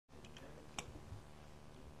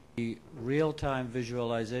the real-time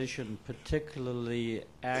visualization, particularly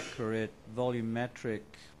accurate volumetric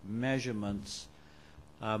measurements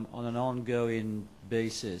on an ongoing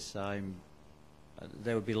basis.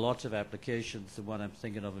 There would be lots of applications. The one I'm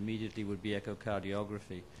thinking of immediately would be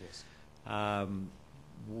echocardiography. Yes.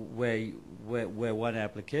 Where one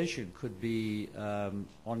application could be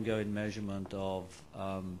ongoing measurement of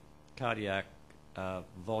cardiac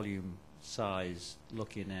volume size,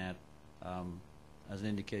 looking at as an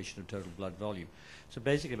indication of total blood volume. So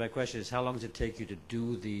basically my question is, how long does it take you to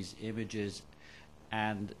do these images,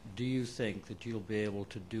 and do you think that you'll be able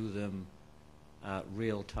to do them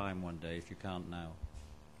real time one day if you can't now?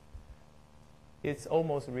 It's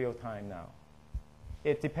almost real time now.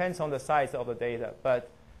 It depends on the size of the data, but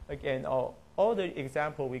again, all the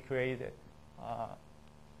examples we created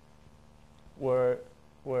were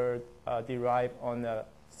derived on a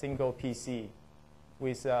single PC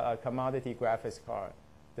with a commodity graphics card,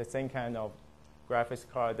 the same kind of graphics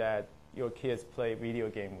card that your kids play video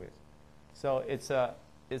game with. So it's a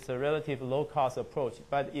relative low-cost approach.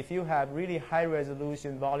 But if you have really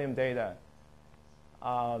high-resolution volume data,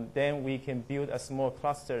 then we can build a small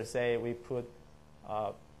cluster. Say we put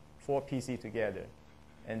 4 PC together,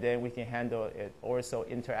 and then we can handle it also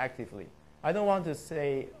interactively. I don't want to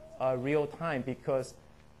say real time because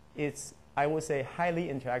it's, I would say, highly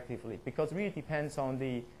interactively, because it really depends on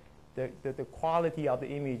the quality of the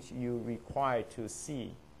image you require to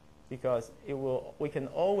see, because we can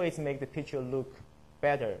always make the picture look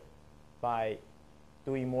better by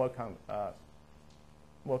doing more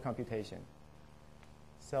computation.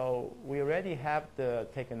 So we already have the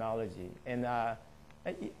technology, and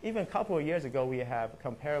even a couple of years ago we have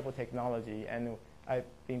comparable technology, and I've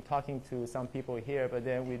been talking to some people here, but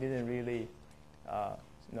then we didn't really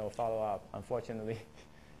follow up, unfortunately.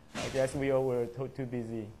 I guess we all were too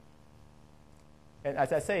busy. And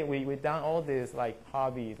as I say, we've done all this like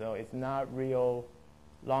hobby, so it's not real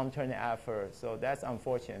long-term effort. So that's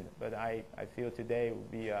unfortunate. But I feel today would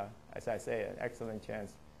be, as I say, an excellent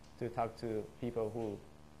chance to talk to people who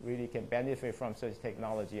really can benefit from such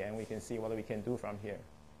technology, and we can see what we can do from here.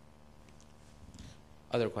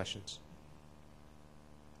 Other questions?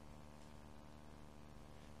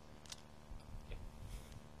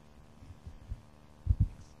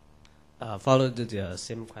 Follow the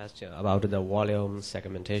same question about the volume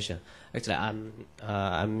segmentation. Actually, I'm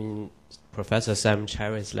in Professor Sam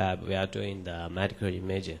Cherry's lab. We are doing the medical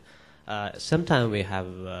imaging. Sometimes we have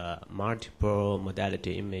multiple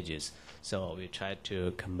modality images, so we try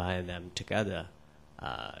to combine them together.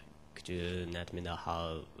 Could you let me know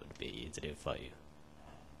how it would be easily for you?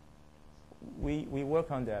 We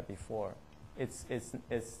work on that before. It's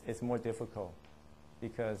more difficult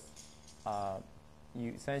because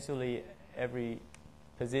you essentially every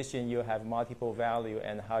position you have multiple value,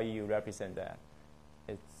 and how you represent that.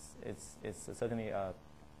 It's certainly a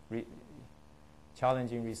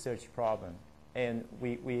challenging research problem, and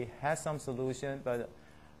we had some solution, but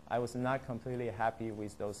I was not completely happy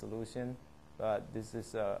with those solutions. But this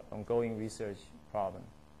is an ongoing research problem.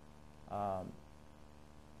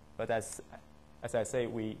 But as I say,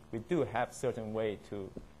 we do have certain way to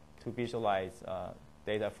visualize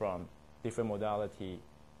data from different modality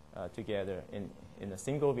together in a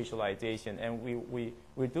single visualization, and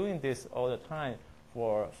we're doing this all the time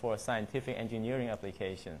for scientific engineering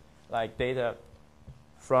application, like data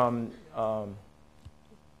from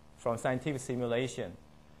scientific simulation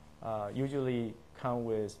usually come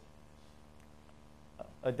with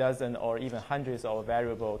a dozen or even hundreds of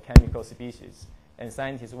variable chemical species, and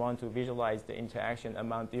scientists want to visualize the interaction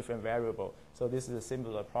among different variables. So this is a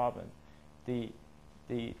similar problem. The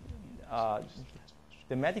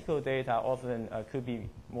medical data often could be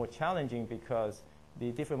more challenging because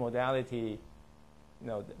the different modality,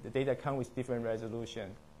 the data come with different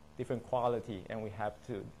resolution, different quality, and we have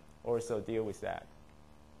to also deal with that.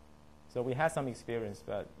 So we have some experience,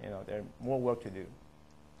 but there's more work to do.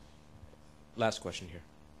 Last question here.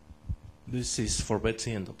 This is for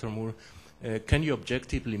Betsy and Dr. Moore. Can you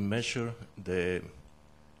objectively measure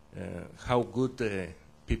how good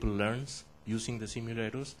people learns using the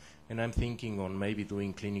simulators? And I'm thinking on maybe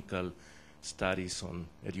doing clinical studies on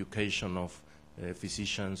education of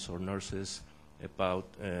physicians or nurses about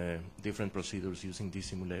different procedures using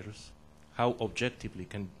these simulators. How objectively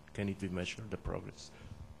can it be measured, the progress?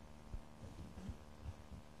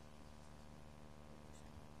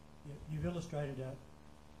 You've illustrated a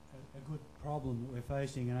good problem that we're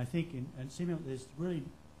facing, and I think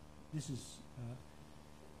this is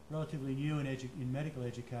relatively new in medical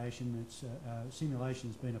education. It's simulation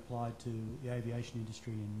has been applied to the aviation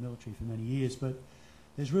industry and military for many years, but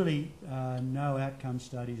there's really no outcome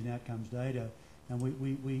studies and outcomes data, and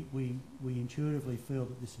we intuitively feel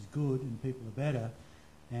that this is good and people are better,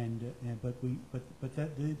 but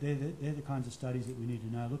they're the kinds of studies that we need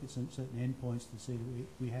to know. Look at some certain endpoints to see that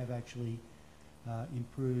we have actually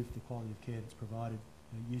improved the quality of care that's provided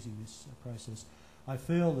using this process. I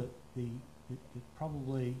feel that that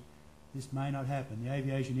probably this may not happen. The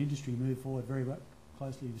aviation industry moved forward very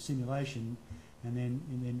closely with simulation, and then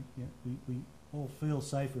you know, we all feel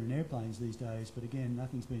safer in airplanes these days. But again,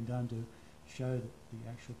 nothing's been done to show that the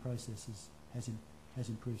actual process has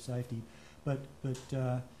improved safety. But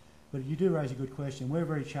you do raise a good question. We're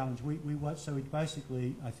very challenged. So we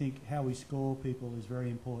basically, I think, how we score people is very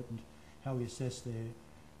important. How we assess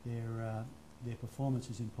their performance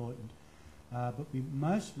is important. But we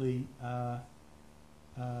mostly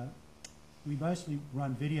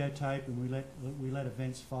run videotape, and we let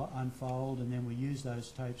events unfold, and then we use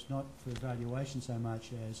those tapes not for evaluation so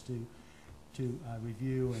much as to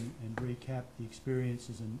review and recap the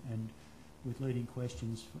experiences and with leading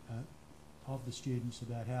questions of the students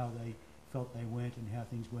about how they felt they went and how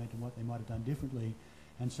things went and what they might have done differently.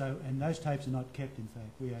 And those tapes are not kept, in fact.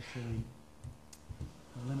 We actually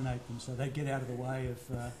eliminate them so they get out of the way of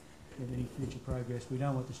any future progress. We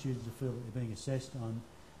don't want the students to feel that they're being assessed on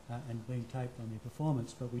and being taped on their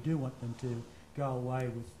performance, but we do want them to go away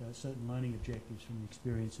with certain learning objectives from the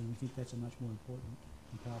experience, and we think that's a much more important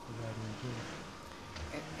and powerful way to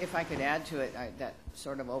improve. If I could add to it, that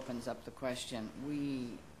sort of opens up the question.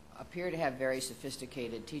 We appear to have very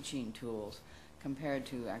sophisticated teaching tools compared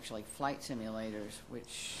to actually flight simulators,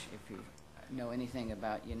 which, if you know anything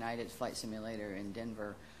about United's flight simulator in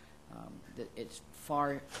Denver, it's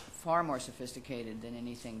far more sophisticated than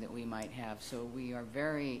anything that we might have. So we are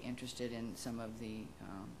very interested in some of the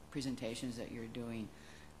presentations that you're doing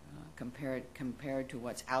compared to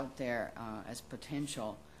what's out there as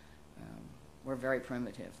potential. We're very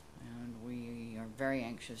primitive, and we are very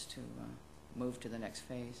anxious to move to the next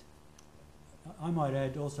phase. I might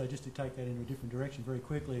add also, just to take that in a different direction very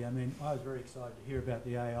quickly, I mean, I was very excited to hear about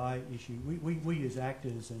the AI issue. We use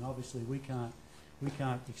actors, and obviously we can't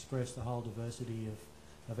express the whole diversity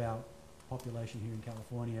of our population here in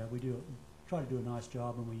California. We try to do a nice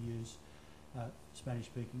job, and we use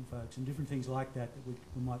Spanish-speaking folks and different things like that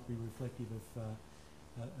that might be reflective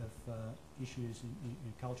of issues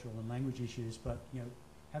in cultural and language issues. But you know,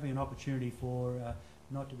 having an opportunity for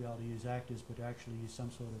not to be able to use actors, but to actually use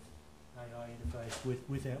some sort of AI interface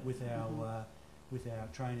with our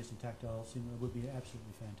trainers and tactile simulator would be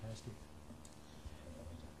absolutely fantastic.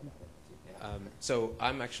 So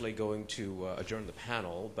I'm actually going to adjourn the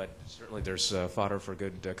panel, but certainly there's fodder for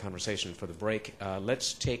good conversation for the break.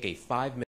 Let's take a 5-minute